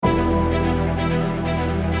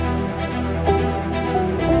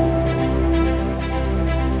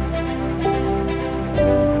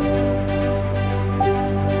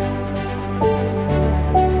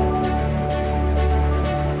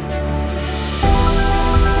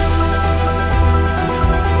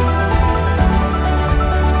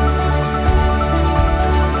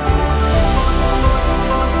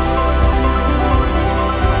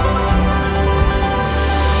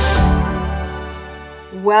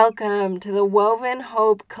Welcome to the Woven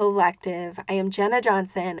Hope Collective. I am Jenna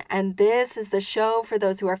Johnson, and this is the show for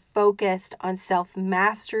those who are focused on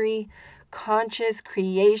self-mastery, conscious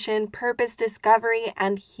creation, purpose discovery,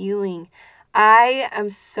 and healing. I am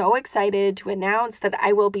so excited to announce that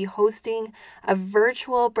I will be hosting a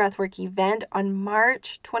virtual breathwork event on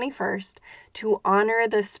March 21st to honor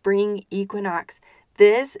the spring equinox.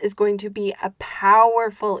 This is going to be a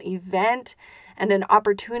powerful event and an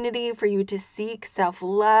opportunity for you to seek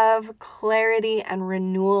self-love, clarity, and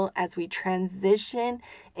renewal as we transition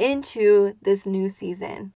into this new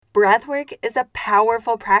season. Breathwork is a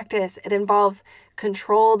powerful practice. It involves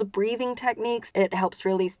controlled breathing techniques. It helps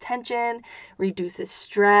release tension, reduces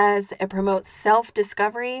stress, it promotes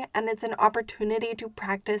self-discovery, and it's an opportunity to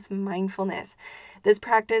practice mindfulness. This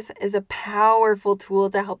practice is a powerful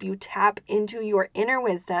tool to help you tap into your inner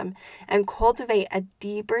wisdom and cultivate a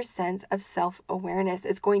deeper sense of self-awareness.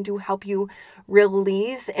 It's going to help you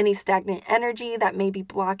release any stagnant energy that may be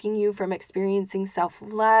blocking you from experiencing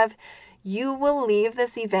self-love. You will leave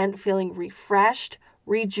this event feeling refreshed,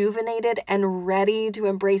 rejuvenated, and ready to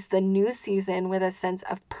embrace the new season with a sense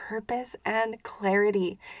of purpose and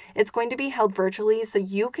clarity. It's going to be held virtually, so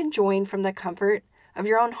you can join from the comfort of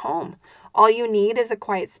your own home. All you need is a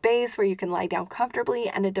quiet space where you can lie down comfortably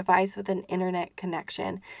and a device with an internet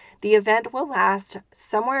connection. The event will last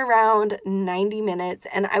somewhere around 90 minutes,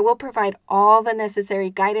 and I will provide all the necessary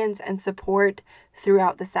guidance and support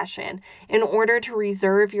throughout the session. In order to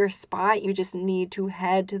reserve your spot, you just need to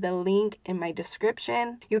head to the link in my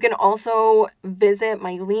description. You can also visit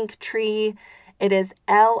my link tree. It is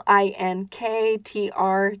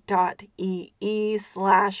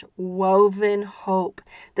linktr.ee/wovenhope.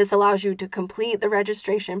 This allows you to complete the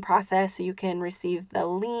registration process so you can receive the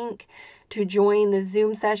link to join the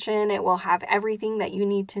Zoom session. It will have everything that you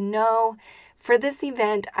need to know. For this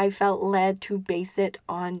event, I felt led to base it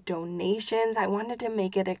on donations. I wanted to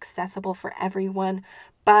make it accessible for everyone,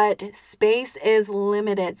 but space is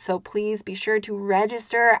limited, so please be sure to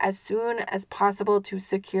register as soon as possible to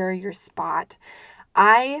secure your spot.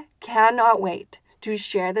 I cannot wait to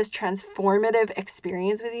share this transformative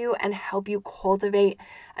experience with you and help you cultivate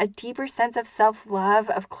a deeper sense of self-love,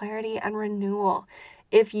 of clarity, and renewal.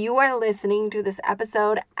 If you are listening to this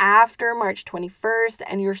episode after March 21st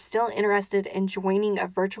and you're still interested in joining a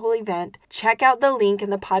virtual event, check out the link in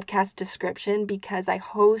the podcast description because I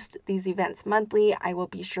host these events monthly. I will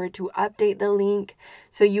be sure to update the link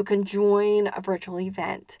so you can join a virtual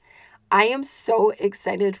event. I am so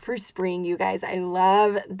excited for spring, you guys. I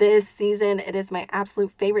love this season. It is my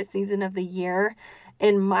absolute favorite season of the year.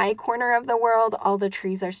 In my corner of the world, all the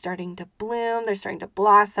trees are starting to bloom, they're starting to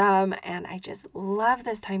blossom, and I just love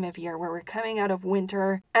this time of year where we're coming out of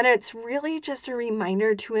winter. And it's really just a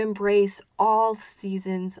reminder to embrace all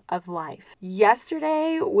seasons of life.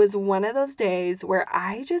 Yesterday was one of those days where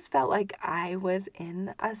I just felt like I was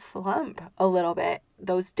in a slump a little bit.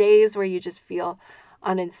 Those days where you just feel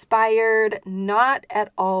uninspired, not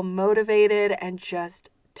at all motivated, and just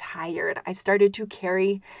tired. I started to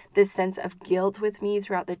carry this sense of guilt with me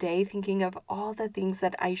throughout the day, thinking of all the things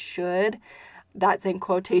that I should, that's in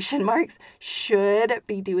quotation marks, should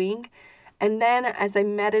be doing. And then as I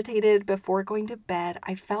meditated before going to bed,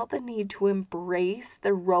 I felt the need to embrace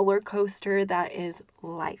the roller coaster that is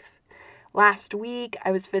life. Last week,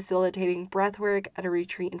 I was facilitating breathwork at a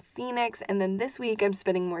retreat in Phoenix, and then this week I'm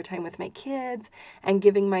spending more time with my kids and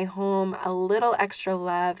giving my home a little extra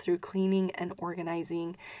love through cleaning and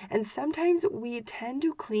organizing. And sometimes we tend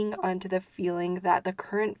to cling onto the feeling that the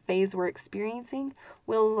current phase we're experiencing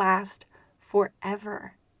will last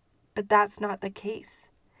forever. But that's not the case.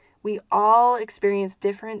 We all experience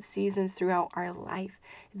different seasons throughout our life.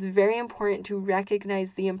 It's very important to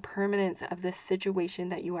recognize the impermanence of the situation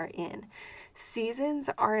that you are in. Seasons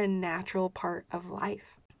are a natural part of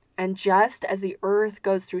life. And just as the earth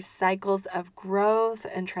goes through cycles of growth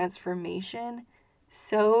and transformation,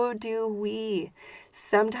 so do we.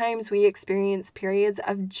 Sometimes we experience periods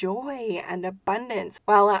of joy and abundance,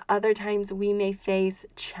 while at other times we may face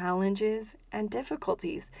challenges and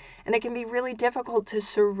difficulties. And it can be really difficult to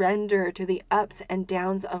surrender to the ups and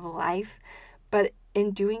downs of life, but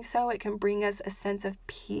in doing so, it can bring us a sense of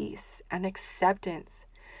peace and acceptance.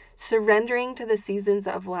 Surrendering to the seasons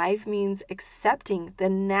of life means accepting the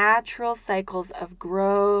natural cycles of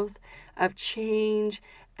growth, of change,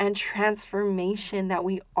 and transformation that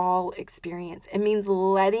we all experience. It means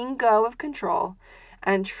letting go of control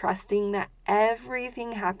and trusting that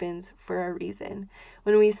everything happens for a reason.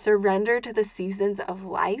 When we surrender to the seasons of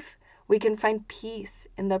life, we can find peace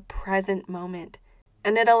in the present moment.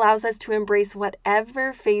 And it allows us to embrace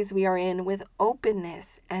whatever phase we are in with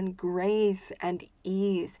openness and grace and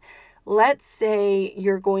ease. Let's say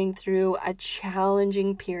you're going through a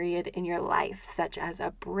challenging period in your life, such as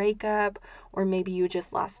a breakup, or maybe you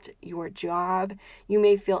just lost your job. You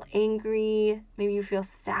may feel angry, maybe you feel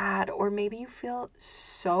sad, or maybe you feel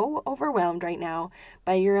so overwhelmed right now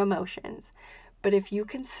by your emotions. But if you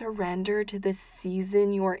can surrender to the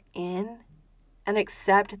season you're in and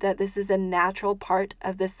accept that this is a natural part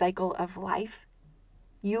of the cycle of life,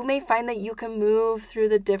 you may find that you can move through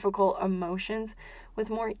the difficult emotions with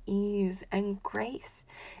more ease and grace.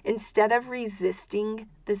 Instead of resisting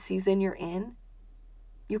the season you're in,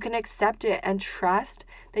 you can accept it and trust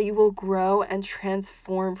that you will grow and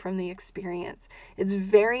transform from the experience. It's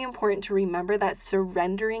very important to remember that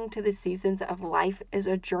surrendering to the seasons of life is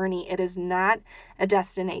a journey. It is not a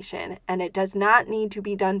destination, and it does not need to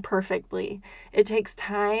be done perfectly. It takes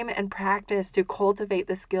time and practice to cultivate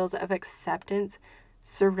the skills of acceptance,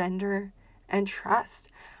 surrender, and trust.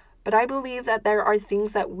 But I believe that there are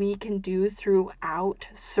things that we can do throughout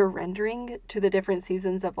surrendering to the different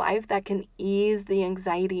seasons of life that can ease the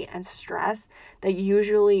anxiety and stress that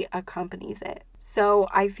usually accompanies it. So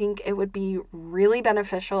I think it would be really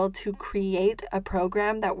beneficial to create a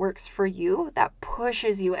program that works for you, that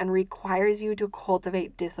pushes you and requires you to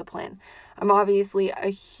cultivate discipline. I'm obviously a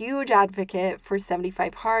huge advocate for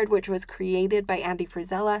 75 Hard, which was created by Andy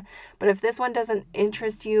Frisella. But if this one doesn't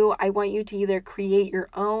interest you, I want you to either create your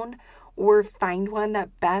own or find one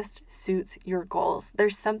that best suits your goals.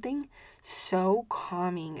 There's something so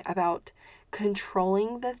calming about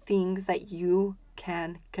controlling the things that you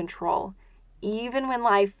can control, even when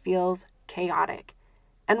life feels chaotic.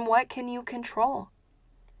 And what can you control?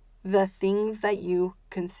 The things that you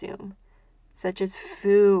consume, such as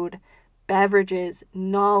food, beverages,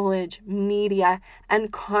 knowledge, media,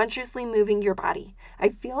 and consciously moving your body. I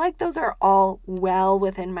feel like those are all well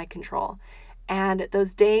within my control. And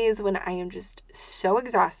those days when I am just so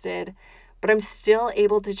exhausted, but I'm still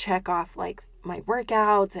able to check off like my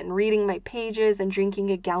workouts and reading my pages and drinking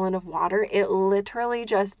a gallon of water, it literally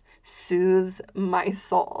just soothes my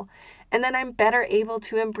soul. And then I'm better able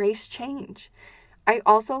to embrace change. I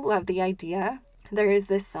also love the idea. There is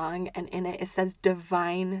this song, and in it says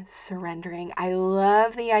divine surrendering. I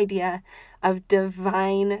love the idea of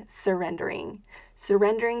divine surrendering.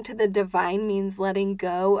 Surrendering to the divine means letting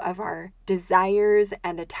go of our desires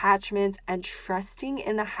and attachments and trusting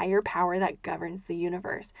in the higher power that governs the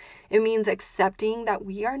universe. It means accepting that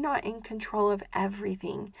we are not in control of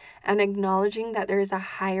everything and acknowledging that there is a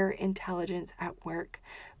higher intelligence at work.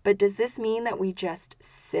 But does this mean that we just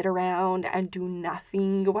sit around and do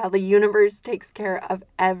nothing while the universe takes care of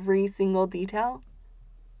every single detail?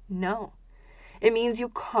 No. It means you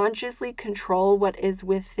consciously control what is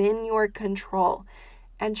within your control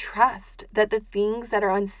and trust that the things that are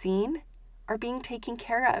unseen are being taken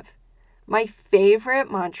care of. My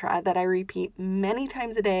favorite mantra that I repeat many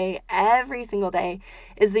times a day, every single day,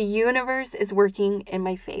 is the universe is working in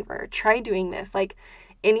my favor. Try doing this. Like,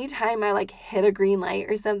 anytime I hit a green light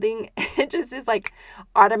or something, it just is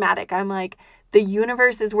automatic. I'm like, the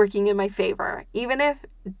universe is working in my favor. Even if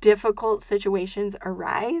difficult situations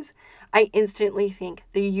arise, I instantly think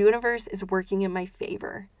the universe is working in my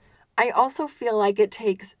favor. I also feel like it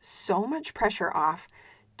takes so much pressure off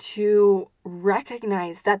to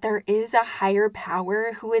recognize that there is a higher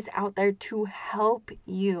power who is out there to help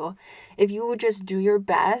you. If you would just do your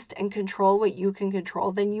best and control what you can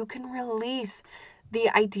control, then you can release the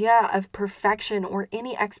idea of perfection or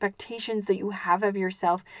any expectations that you have of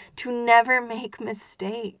yourself to never make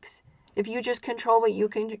mistakes. If you just control what you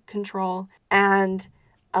can control and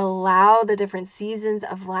allow the different seasons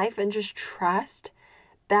of life and just trust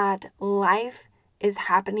that life is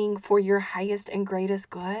happening for your highest and greatest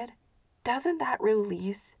good, doesn't that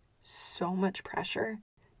release so much pressure?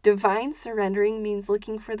 Divine surrendering means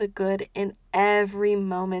looking for the good in every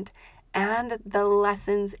moment and the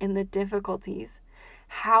lessons in the difficulties.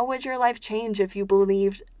 How would your life change if you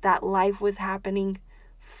believed that life was happening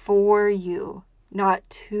for you, not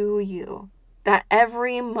to you? That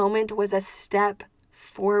every moment was a step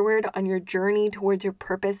forward on your journey towards your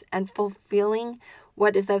purpose and fulfilling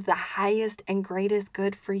what is of the highest and greatest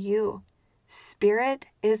good for you. Spirit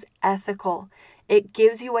is ethical. It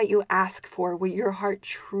gives you what you ask for, what your heart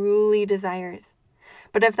truly desires.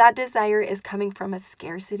 But if that desire is coming from a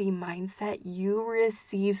scarcity mindset, you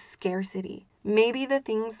receive scarcity. Maybe the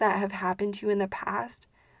things that have happened to you in the past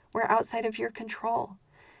were outside of your control,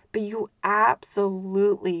 but you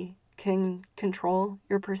absolutely can control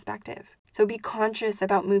your perspective. So be conscious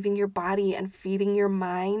about moving your body and feeding your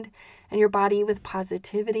mind and your body with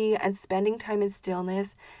positivity and spending time in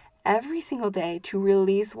stillness every single day to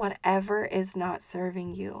release whatever is not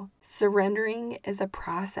serving you. Surrendering is a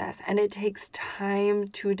process and it takes time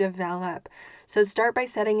to develop. So start by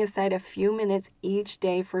setting aside a few minutes each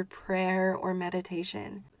day for prayer or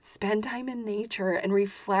meditation. Spend time in nature and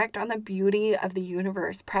reflect on the beauty of the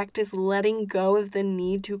universe. Practice letting go of the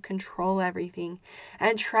need to control everything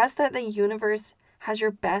and trust that the universe has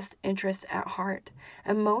your best interest at heart.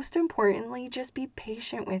 And most importantly, just be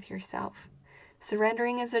patient with yourself.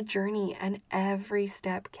 Surrendering is a journey and every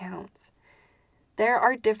step counts. There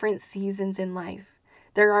are different seasons in life.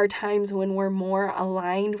 There are times when we're more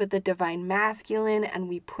aligned with the divine masculine and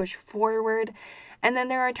we push forward. And then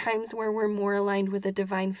there are times where we're more aligned with the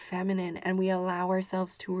divine feminine and we allow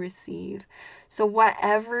ourselves to receive. So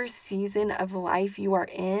whatever season of life you are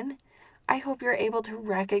in, I hope you're able to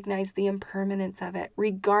recognize the impermanence of it,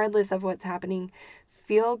 regardless of what's happening.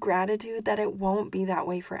 Feel gratitude that it won't be that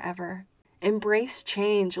way forever. Embrace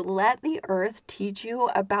change. Let the earth teach you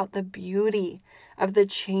about the beauty of the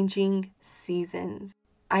changing seasons.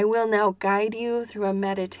 I will now guide you through a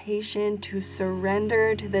meditation to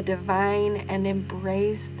surrender to the divine and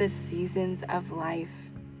embrace the seasons of life.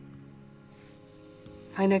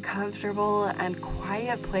 Find a comfortable and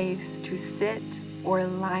quiet place to sit or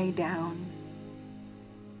lie down.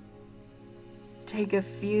 Take a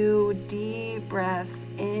few deep breaths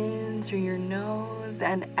in through your nose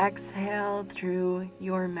and exhale through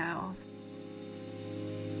your mouth.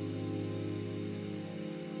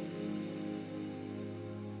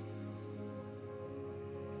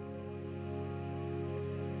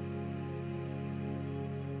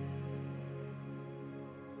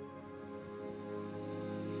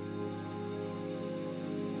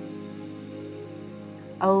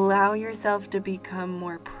 Allow yourself to become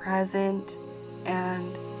more present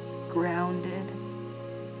and grounded.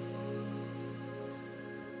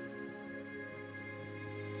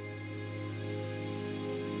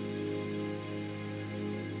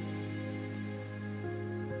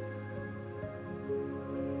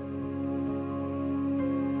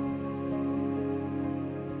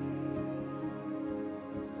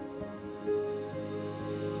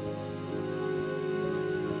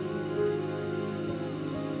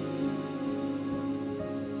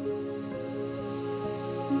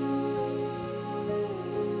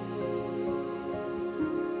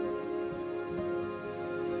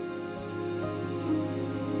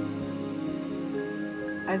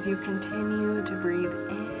 As you continue to breathe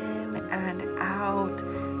in and out,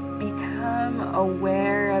 become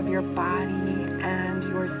aware of your body and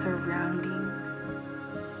your surroundings.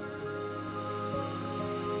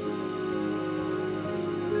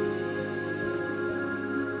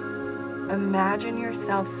 Imagine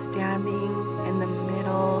yourself standing in the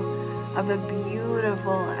middle of a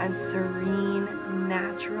beautiful and serene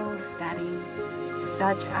natural setting,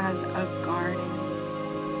 such as a garden.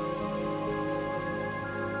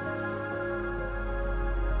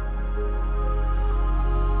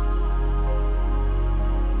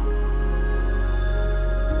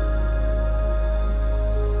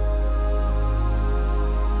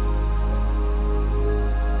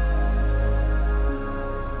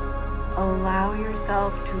 Allow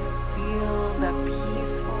yourself to feel the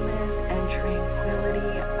peacefulness and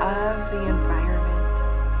tranquility of the environment.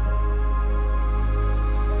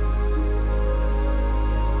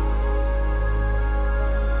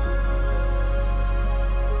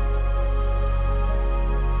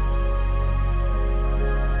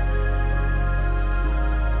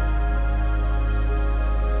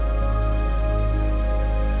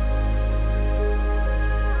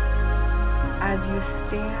 As you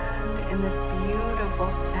stand in this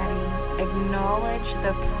beautiful setting, acknowledge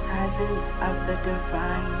the presence of the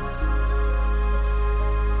divine.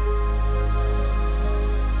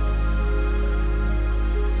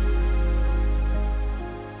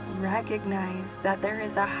 Recognize that there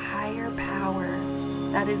is a higher power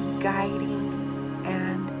that is guiding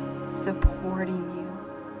and supporting you.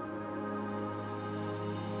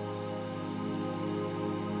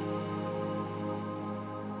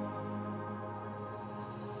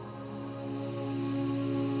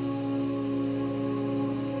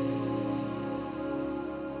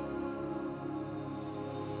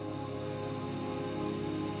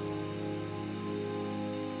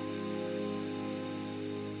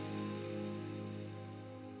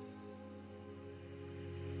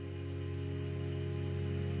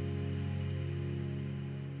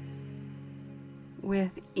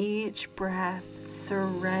 With each breath,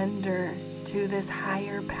 surrender to this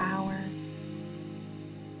higher power.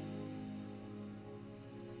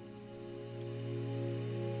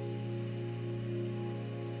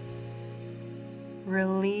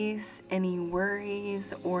 Release any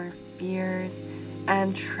worries or fears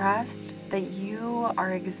and trust that you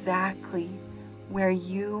are exactly where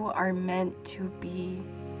you are meant to be.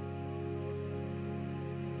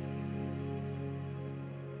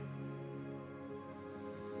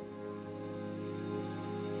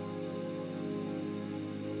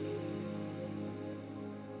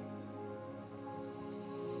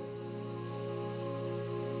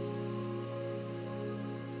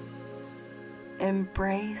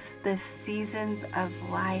 Embrace the seasons of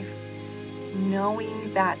life,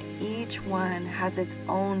 knowing that each one has its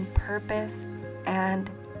own purpose and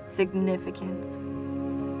significance.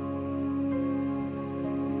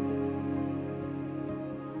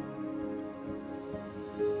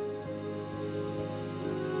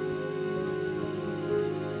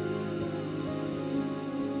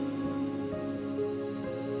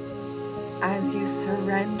 As you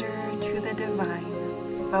surrender to the divine,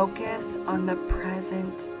 focus on the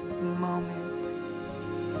present moment.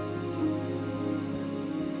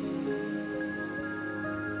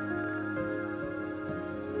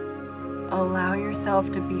 Allow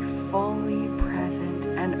yourself to be fully present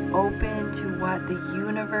and open to what the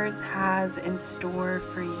universe has in store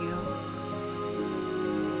for you.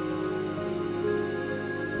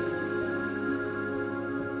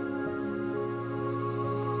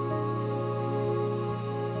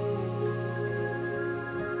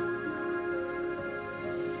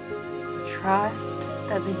 Trust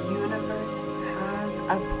that the universe has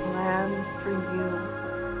a plan for you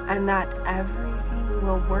and that everything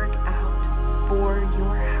will work out for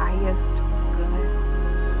your highest good.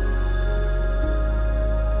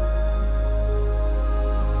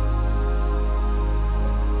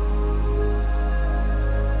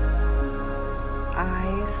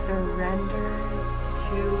 I surrender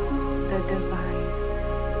to the divine.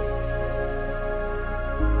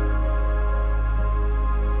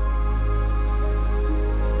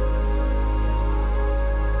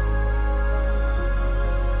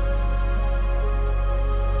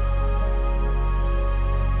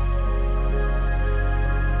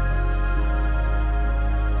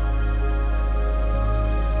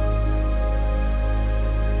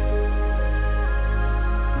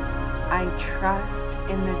 I trust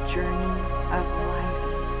in the journey of life.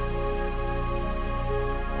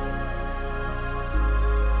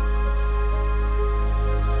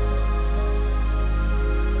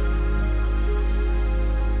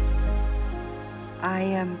 I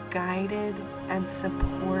am guided and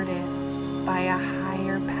supported by a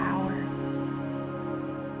higher power.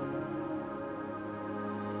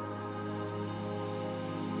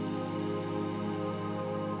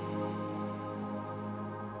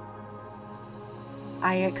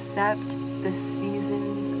 I accept the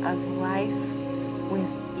seasons of life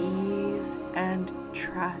with ease and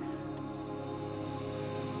trust.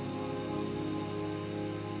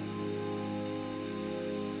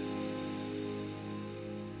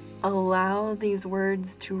 Allow these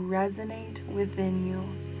words to resonate within you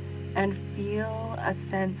and feel a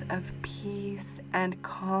sense of peace and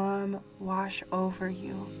calm wash over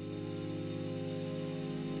you.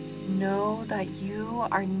 Know that you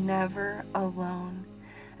are never alone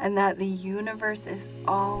and that the universe is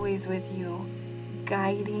always with you,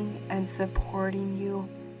 guiding and supporting you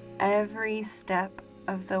every step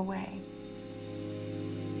of the way.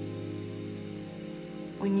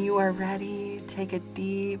 When you are ready, take a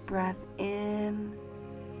deep breath in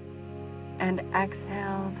and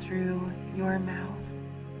exhale through your mouth.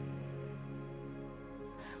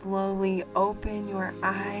 Slowly open your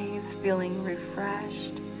eyes, feeling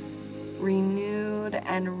refreshed, renewed,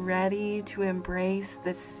 and ready to embrace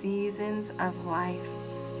the seasons of life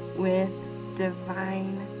with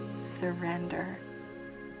divine surrender.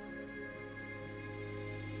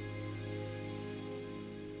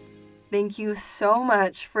 Thank you so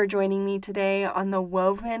much for joining me today on the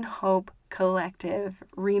Woven Hope Collective.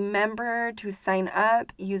 Remember to sign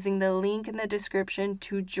up using the link in the description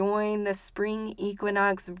to join the Spring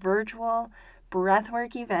Equinox virtual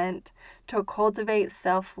breathwork event to cultivate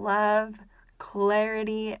self-love,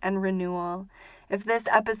 clarity, and renewal. If this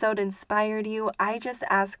episode inspired you, I just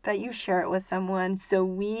ask that you share it with someone so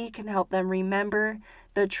we can help them remember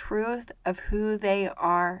the truth of who they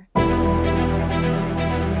are.